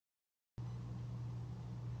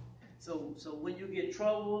So when you get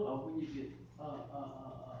troubled or when you get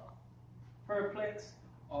perplexed,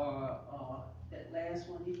 or that last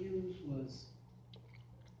one he used was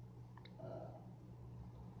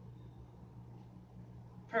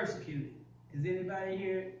persecuted. Is anybody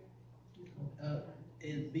here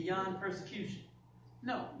is beyond persecution?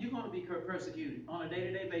 No, you're going to be persecuted on a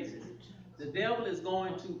day-to-day basis. The devil is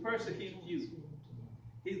going to persecute you.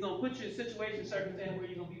 He's going to put you in a situation, circumstance where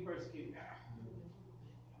you're going to be persecuted.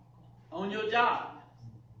 On your job,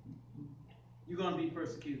 you're going to be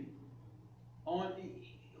persecuted. On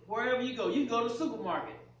wherever you can go to the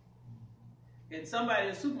supermarket, and somebody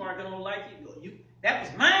in the supermarket don't like you. That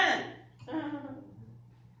was mine.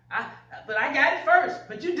 But I got it first.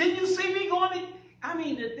 But didn't you see me going to? I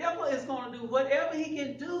mean, the devil is going to do whatever he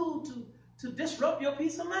can do to disrupt your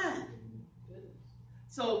peace of mind.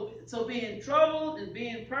 So being troubled and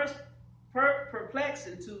being perplexed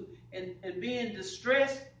and being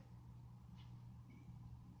distressed,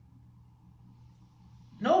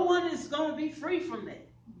 no one is going to be free from that.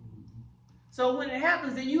 So when it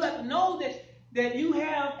happens, then you have to know that you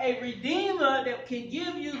have a Redeemer that can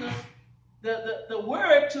give you the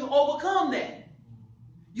word to overcome that.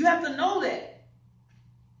 You have to know that.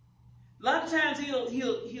 A lot of times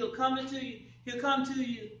he'll come into you. He'll come to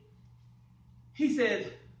you. He says,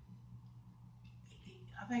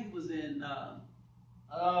 I think it was in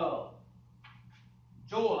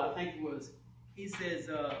Joel. I think it was. He says,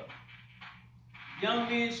 young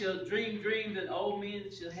men shall dream dreams, and old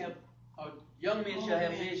men shall have, or young men shall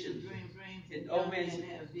have visions, and old men shall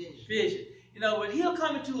have vision. You know, but he'll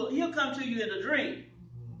come to you in a dream,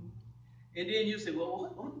 and then you say,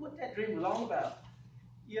 well, what that dream was all about?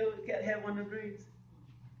 You ever got to have one of them dreams?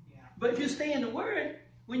 Yeah. But if you stay in the Word,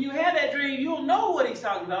 when you have that dream, you'll know what he's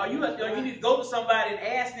talking about. You need to go to somebody and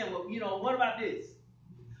ask them, well, what about this?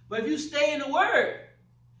 But if you stay in the Word,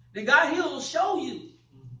 then God, he'll show you.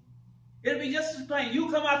 It'll be just as plain. You'll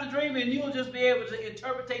come out the dream and you'll just be able to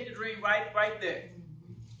interpret the dream right there.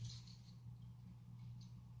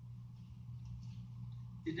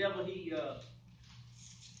 The devil, he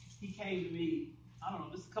came to me, I don't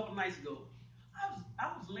know, just a couple of nights ago. I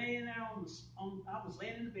was laying there I was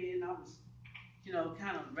laying in the bed, and I was,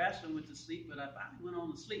 kind of wrestling with the sleep, but I finally went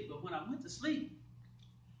on to sleep. But when I went to sleep,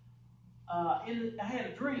 I had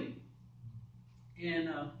a dream. And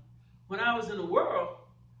when I was in the world,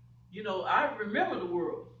 I remember the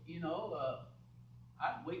world.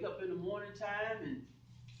 I'd wake up in the morning time and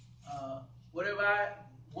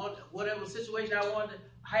whatever situation I wanted,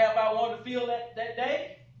 however I wanted to feel that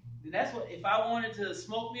day, then that's what. If I wanted to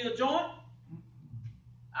smoke me a joint,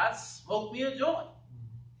 I'd smoke me a joint.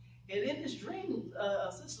 And in this dream,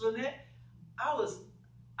 Sister Lynette, I was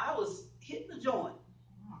hitting the joint.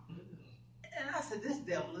 And I said, this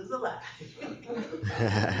devil is a lie.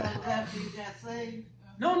 After you got saved?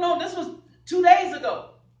 No, this was 2 days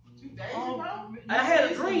ago. 2 days ago? I had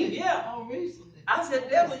a dream, yeah. Oh, recently. I said,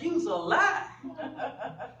 devil, you's a lie.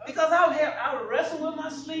 Because I would wrestle with my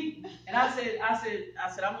sleep, and I said,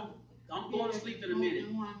 I'm going to sleep in a minute.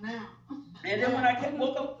 And then when I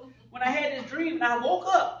woke up, when I had this dream, and I woke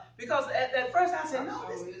up, because at first I said, no,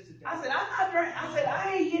 I'm not drinking. I said,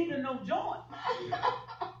 I ain't hitting no joint.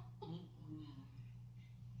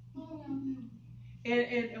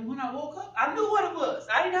 And when I woke up, I knew what it was.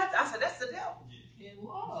 I said, that's the devil. It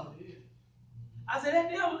was. I said, that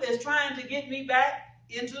devil is trying to get me back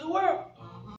into the world.